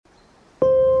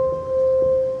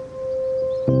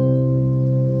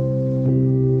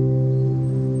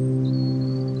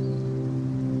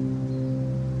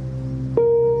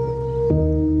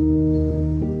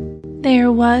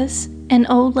was an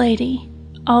old lady,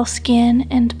 all skin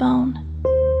and bone.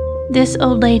 This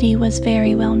old lady was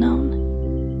very well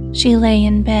known. She lay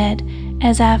in bed,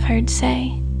 as I've heard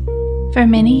say, for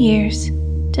many years,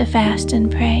 to fast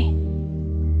and pray.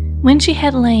 When she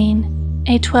had lain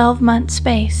a 12-month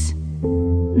space,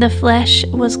 the flesh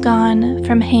was gone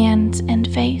from hands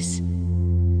and face.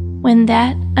 When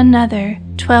that another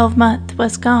 12-month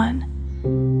was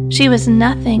gone, she was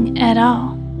nothing at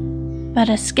all but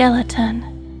a skeleton.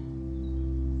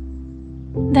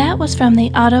 That was from the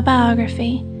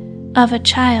autobiography of a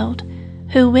child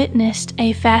who witnessed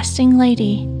a fasting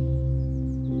lady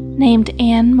named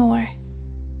Anne Moore.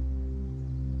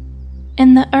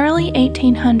 In the early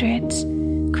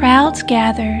 1800s, crowds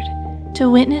gathered to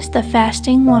witness the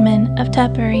fasting woman of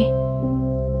Tutbury.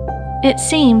 It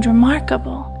seemed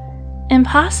remarkable,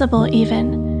 impossible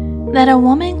even, that a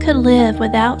woman could live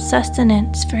without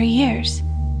sustenance for years.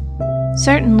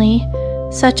 Certainly,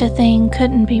 such a thing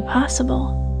couldn't be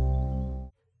possible.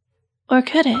 Or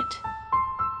could it?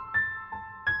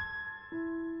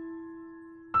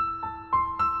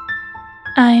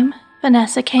 I'm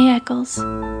Vanessa K. Eccles,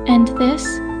 and this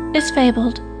is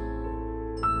Fabled.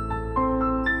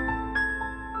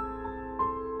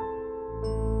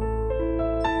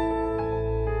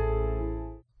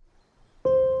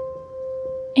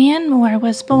 Anne Moore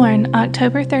was born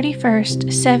October 31st,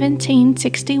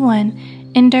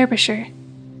 1761, in Derbyshire.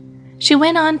 She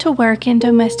went on to work in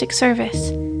domestic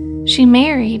service. She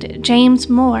married James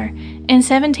Moore in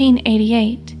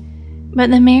 1788, but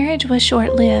the marriage was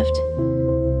short-lived.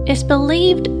 It's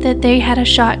believed that they had a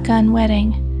shotgun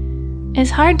wedding. It's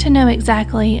hard to know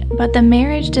exactly, but the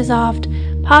marriage dissolved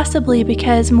possibly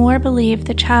because Moore believed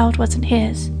the child wasn't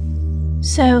his.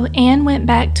 So Anne went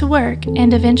back to work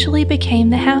and eventually became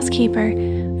the housekeeper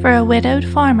for a widowed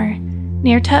farmer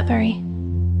near Tutbury.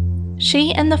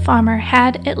 She and the farmer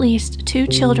had at least 2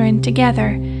 children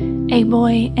together, a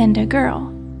boy and a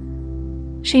girl.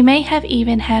 She may have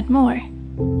even had more.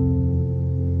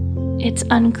 It's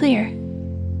unclear.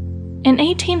 In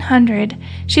 1800,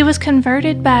 she was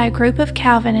converted by a group of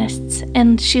Calvinists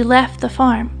and she left the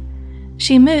farm.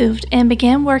 She moved and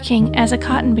began working as a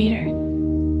cotton beater.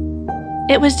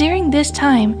 It was during this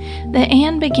time that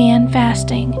Anne began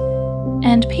fasting,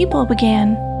 and people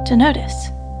began to notice.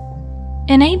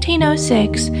 In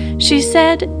 1806, she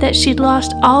said that she'd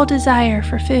lost all desire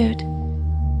for food.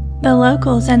 The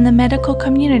locals and the medical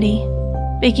community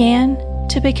began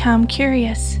to become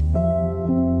curious.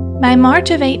 By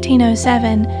March of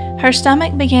 1807, her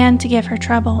stomach began to give her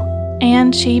trouble,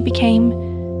 and she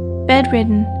became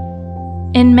bedridden.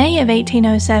 In May of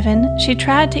 1807, she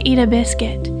tried to eat a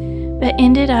biscuit, but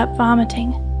ended up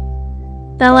vomiting.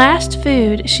 The last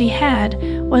food she had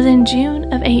was in June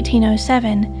of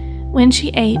 1807, when she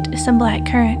ate some black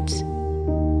currants.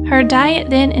 Her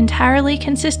diet then entirely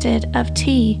consisted of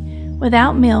tea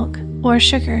without milk or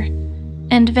sugar,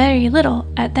 and very little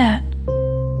at that.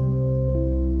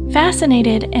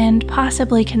 Fascinated and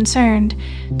possibly concerned,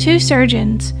 2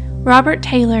 surgeons, Robert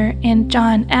Taylor and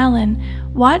John Allen,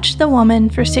 watched the woman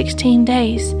for 16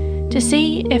 days to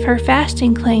see if her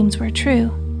fasting claims were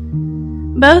true.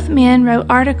 Both men wrote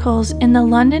articles in the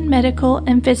London Medical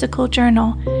and Physical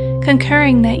Journal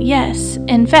concurring that yes,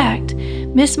 in fact,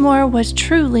 Miss Moore was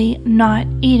truly not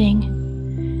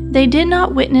eating. They did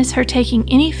not witness her taking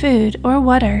any food or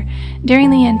water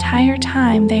during the entire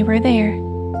time they were there.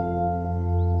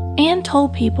 Anne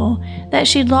told people that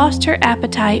she'd lost her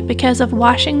appetite because of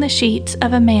washing the sheets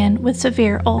of a man with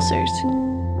severe ulcers.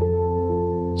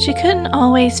 She couldn't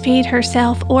always feed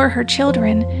herself or her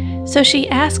children, so she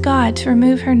asked God to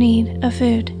remove her need of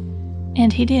food,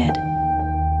 and He did.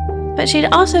 But she'd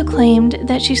also claimed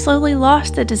that she slowly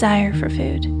lost the desire for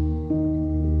food.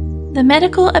 The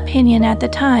medical opinion at the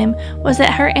time was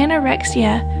that her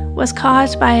anorexia was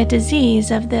caused by a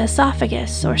disease of the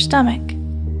esophagus or stomach.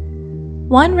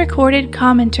 One recorded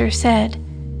commenter said,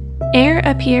 "Air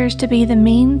appears to be the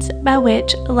means by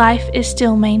which life is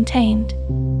still maintained."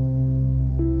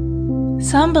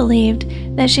 Some believed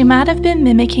that she might have been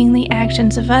mimicking the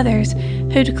actions of others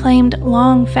who'd claimed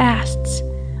long fasts,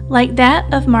 like that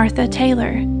of Martha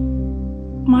Taylor.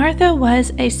 Martha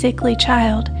was a sickly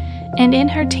child, and in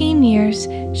her teen years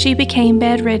she became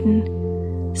bedridden.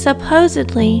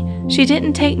 Supposedly, she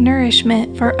didn't take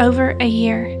nourishment for over a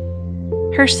year.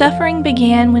 Her suffering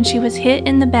began when she was hit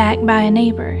in the back by a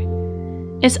neighbor.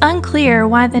 It's unclear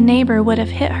why the neighbor would have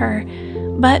hit her,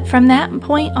 but from that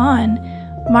point on,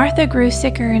 Martha grew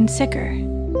sicker and sicker.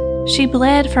 She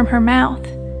bled from her mouth.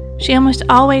 She almost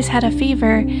always had a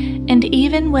fever and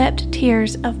even wept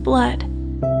tears of blood,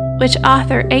 which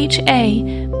author H.A.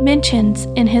 mentions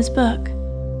in his book,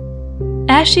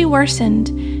 As she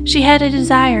worsened, she had a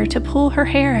desire to pull her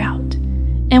hair out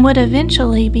and would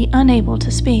eventually be unable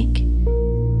to speak.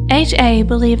 H.A.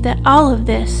 believed that all of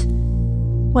this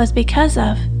was because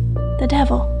of the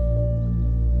devil.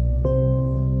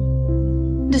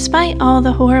 Despite all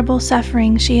the horrible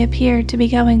suffering she appeared to be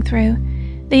going through,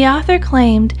 the author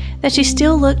claimed that she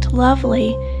still looked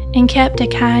lovely and kept a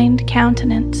kind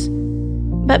countenance.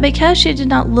 But because she did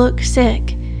not look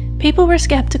sick, people were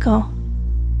skeptical.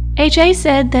 H.A.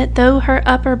 said that though her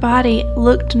upper body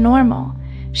looked normal,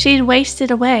 she'd wasted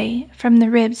away from the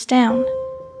ribs down.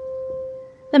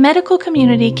 The medical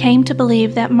community came to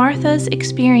believe that Martha's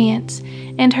experience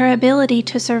and her ability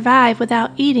to survive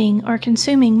without eating or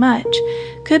consuming much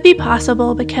could be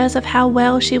possible because of how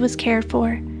well she was cared for,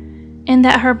 and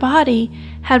that her body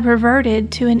had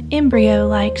reverted to an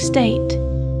embryo-like state.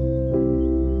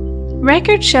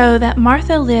 Records show that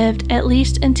Martha lived at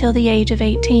least until the age of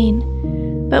 18,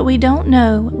 but we don't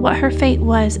know what her fate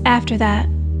was after that.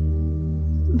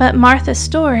 But Martha's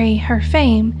story, her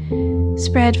fame,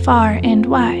 spread far and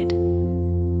wide.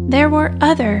 There were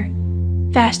other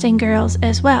fasting girls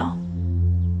as well.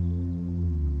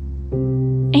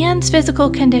 Anne's physical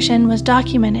condition was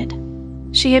documented.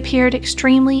 She appeared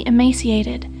extremely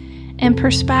emaciated and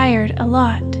perspired a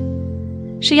lot.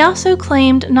 She also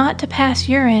claimed not to pass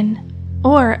urine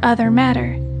or other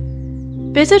matter.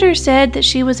 Visitors said that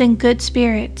she was in good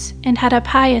spirits and had a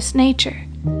pious nature.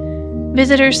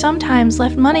 Visitors sometimes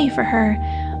left money for her,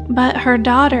 but her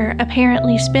daughter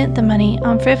apparently spent the money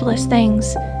on frivolous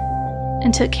things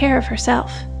and took care of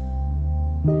herself.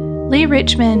 Lee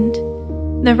Richmond,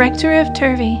 the rector of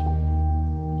Turvey,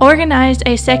 organized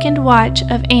a second watch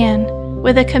of Anne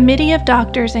with a committee of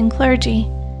doctors and clergy.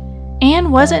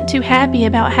 Anne wasn't too happy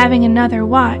about having another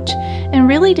watch and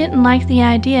really didn't like the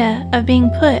idea of being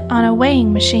put on a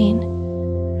weighing machine.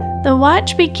 The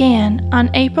watch began on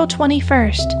April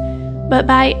 21st, but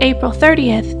by April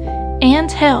 30th,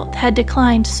 Anne's health had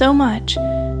declined so much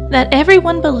that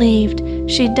everyone believed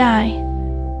she'd die,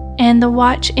 and the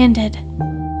watch ended.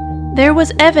 There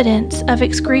was evidence of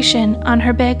excretion on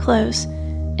her bedclothes,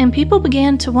 and people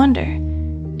began to wonder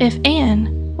if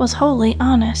Anne was wholly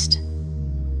honest.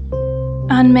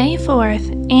 On May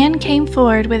 4th, Anne came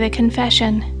forward with a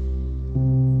confession.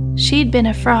 She'd been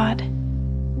a fraud.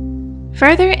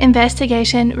 Further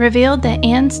investigation revealed that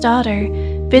Anne's daughter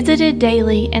visited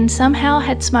daily and somehow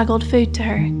had smuggled food to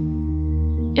her.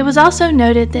 It was also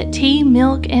noted that tea,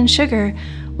 milk, and sugar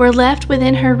were left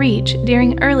within her reach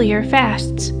during earlier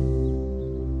fasts.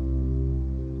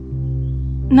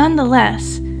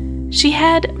 Nonetheless, she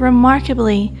had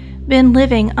remarkably been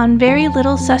living on very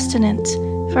little sustenance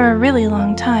for a really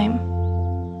long time.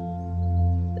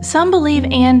 Some believe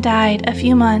Anne died a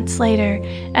few months later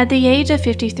at the age of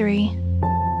 53.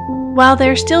 While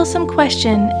there's still some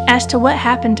question as to what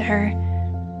happened to her,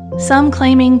 some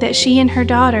claiming that she and her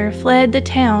daughter fled the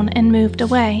town and moved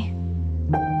away.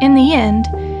 In the end,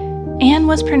 Anne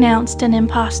was pronounced an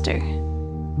imposter,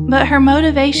 but her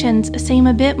motivations seem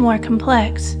a bit more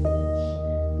complex.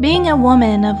 Being a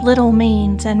woman of little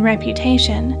means and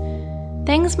reputation,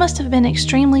 things must have been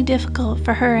extremely difficult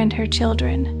for her and her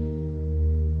children.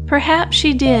 Perhaps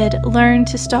she did learn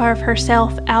to starve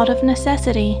herself out of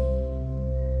necessity.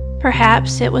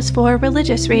 Perhaps it was for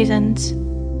religious reasons.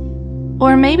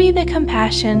 Or maybe the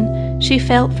compassion she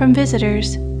felt from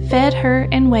visitors fed her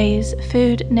in ways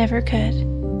food never could.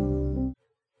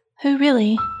 Who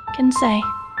really can say?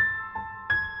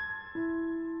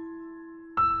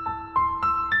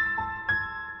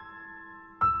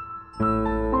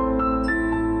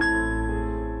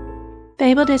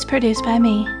 Fabled is produced by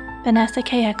me, Vanessa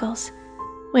K. Eccles,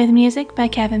 with music by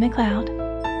Kevin MacLeod.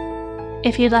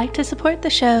 If you'd like to support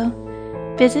the show,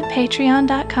 visit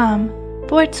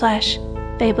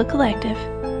patreon.com/Fable Collective.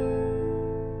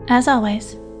 As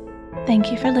always,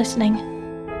 thank you for listening.